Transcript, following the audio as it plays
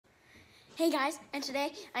Hey guys, and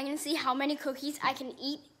today I'm going to see how many cookies I can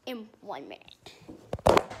eat in 1 minute.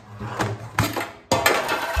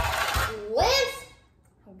 Liz,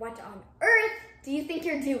 what on earth do you think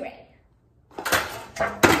you're doing?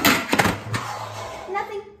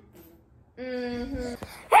 Nothing.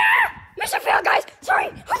 Mr. Phil, guys,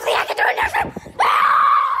 sorry, hopefully I can do it next time.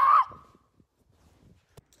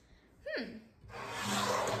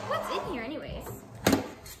 What's in here anyways?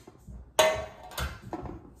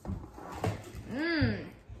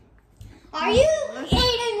 Are you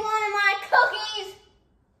eating one of my cookies?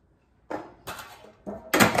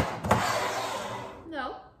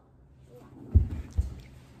 No.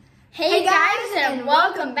 Hey guys, and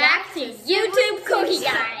welcome back to YouTube Cookie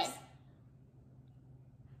Guys.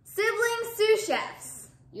 Sibling sous chefs.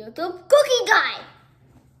 YouTube Cookie Guy.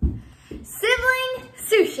 Sibling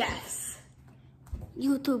sous chefs.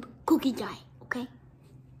 YouTube Cookie Guy, okay?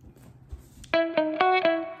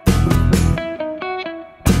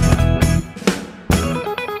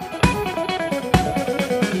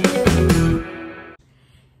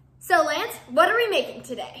 So Lance, what are we making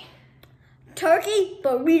today? Turkey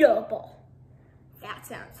burrito bowl. That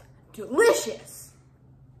sounds delicious.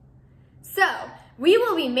 So, we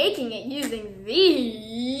will be making it using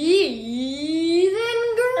these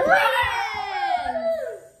ingredients.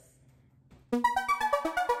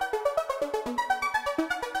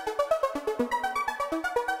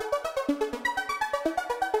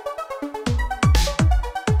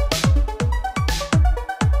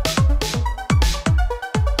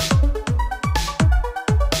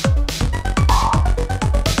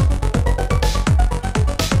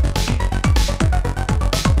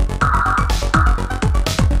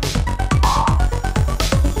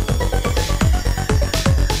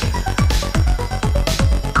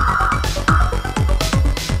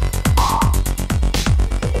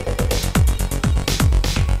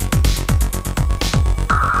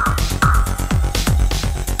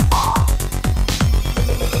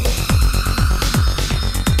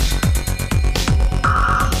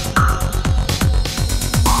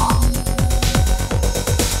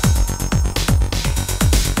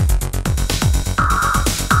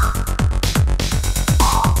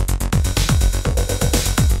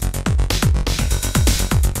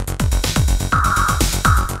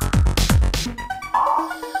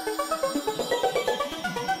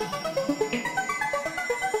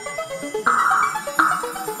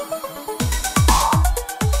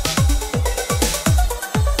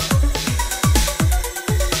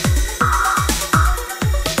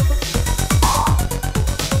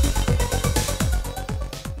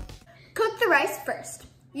 First,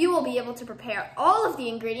 you will be able to prepare all of the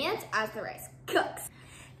ingredients as the rice cooks.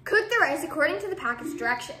 Cook the rice according to the package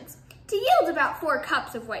directions. To yield about 4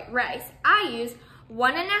 cups of white rice, I use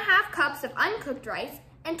 1.5 cups of uncooked rice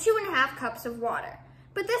and 2.5 cups of water.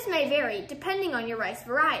 But this may vary depending on your rice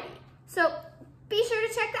variety, so be sure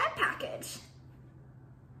to check that package.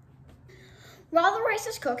 While the rice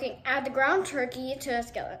is cooking, add the ground turkey to a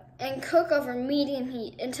skillet and cook over medium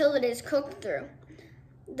heat until it is cooked through.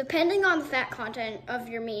 Depending on the fat content of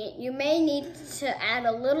your meat, you may need to add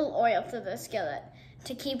a little oil to the skillet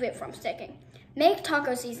to keep it from sticking. Make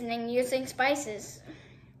taco seasoning using spices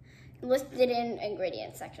listed in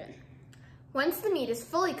ingredients section. Once the meat is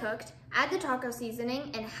fully cooked, add the taco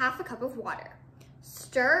seasoning and 1/2 cup of water.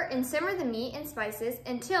 Stir and simmer the meat and spices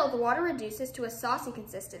until the water reduces to a saucy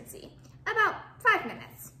consistency, about 5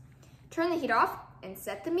 minutes. Turn the heat off and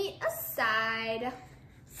set the meat aside.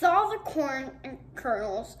 Thaw the corn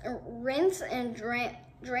kernels, rinse and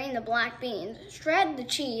drain the black beans, shred the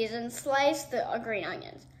cheese, and slice the green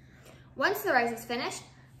onions. Once the rice is finished,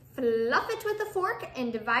 fluff it with a fork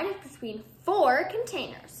and divide it between 4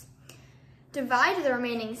 containers. Divide the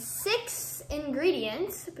remaining 6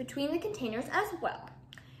 ingredients between the containers as well.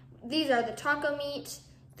 These are the taco meat,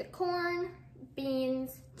 the corn,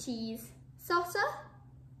 beans, cheese, salsa,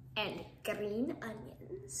 and green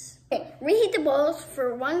onions. Okay, reheat the bowls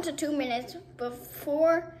for 1 to 2 minutes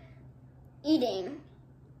before eating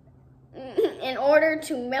in order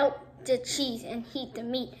to melt the cheese and heat the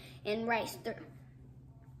meat and rice through.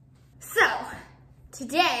 So,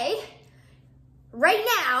 today, right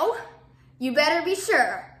now, you better be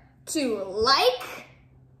sure to like,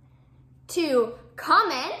 to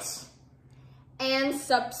comment, and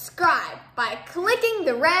subscribe by clicking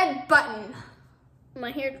the red button.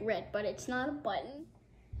 My hair's red, but it's not a button.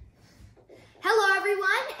 Hello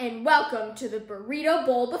everyone, and welcome to the Burrito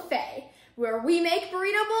Bowl Buffet, where we make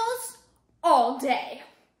burrito bowls all day.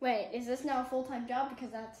 Wait, is this now a full-time job?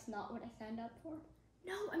 Because that's not what I signed up for.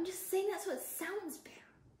 No, I'm just saying that's what sounds better.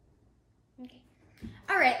 Okay.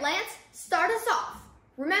 All right, Lance, start us off.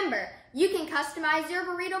 Remember, You can customize your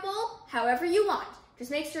burrito bowl however you want.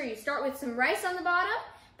 Just make sure you start with some rice on the bottom,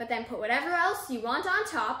 but then put whatever else you want on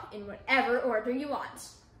top in whatever order you want.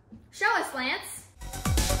 Show us, Lance.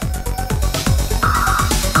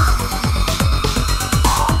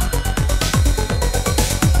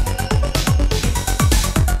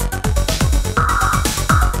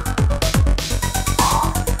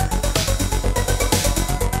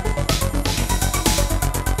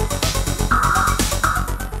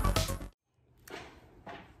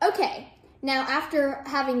 Okay, now after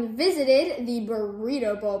having visited the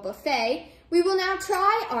burrito bowl buffet, we will now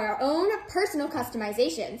try our own personal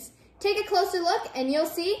customizations. Take a closer look and you'll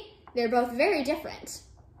see they're both very different,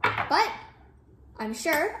 but I'm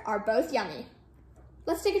sure are both yummy.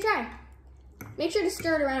 Let's take a try. Make sure to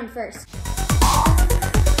stir it around first.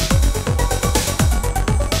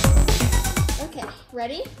 Okay,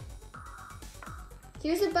 ready?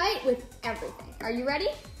 Here's a bite with everything. Are you ready?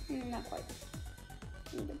 Not quite.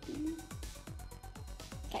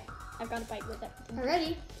 Okay, I've got a bite with it.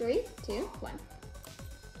 Ready? 3, 2, 1.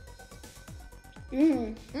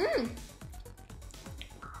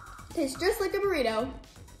 Tastes just like a burrito.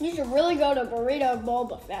 You should really go to burrito bowl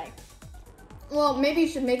buffet. Well, maybe you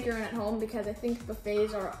should make your own at home because I think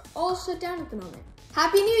buffets are all shut down at the moment.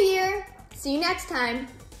 Happy New Year! See you next time.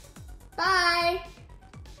 Bye!